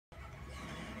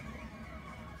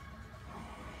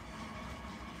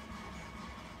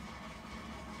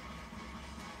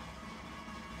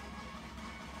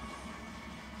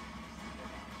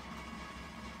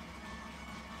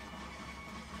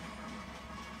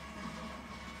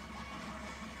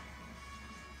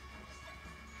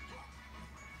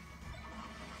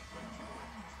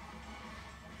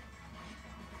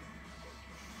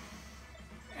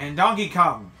and Donkey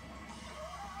Kong.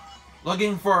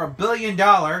 Looking for $1 billion.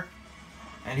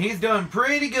 And he's doing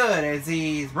pretty good as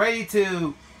he's ready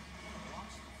to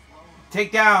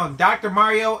take down Dr.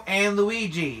 Mario and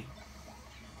Luigi.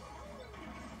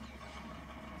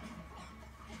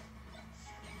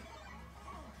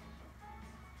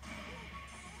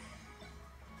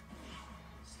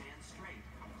 Stand straight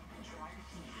and try to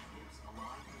keep your hips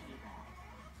aligned with your back.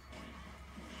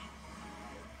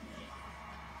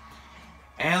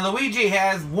 And Luigi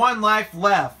has 1 life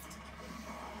left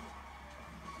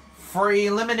for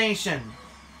elimination.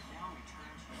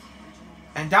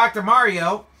 And Dr.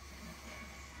 Mario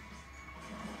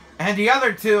and the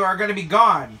other 2 are going to be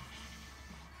gone.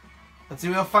 Let's see,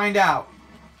 we'll find out.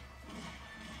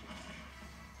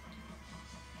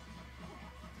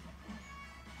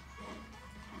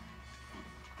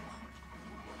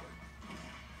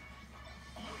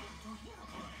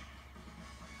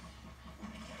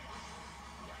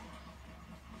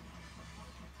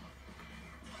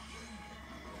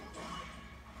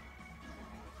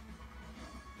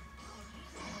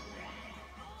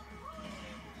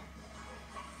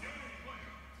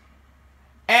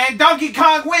 And Donkey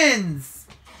Kong wins!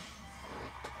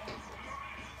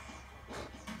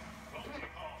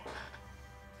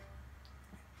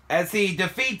 As he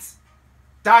defeats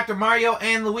Dr. Mario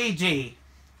and Luigi.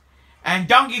 And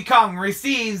Donkey Kong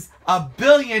receives $1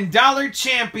 billion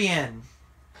champion.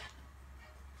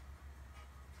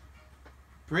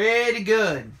 Pretty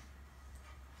good.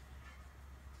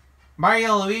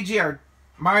 Mario and Luigi are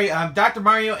Dr.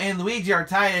 Mario and Luigi are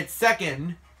tied at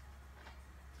 2nd.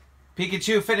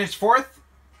 Pikachu finished 4th.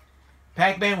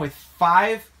 Pac-Man with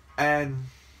 5. And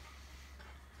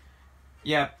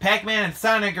yeah, Pac-Man and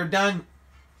Sonic are done.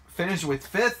 Finished with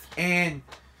 5th. And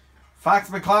Fox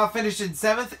McCloud finished in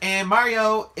 7th. And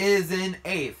Mario is in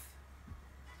 8th.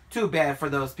 Too bad for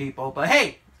those people. But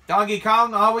hey, Donkey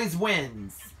Kong always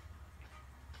wins.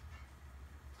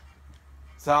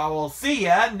 So we'll see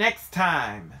ya next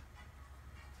time.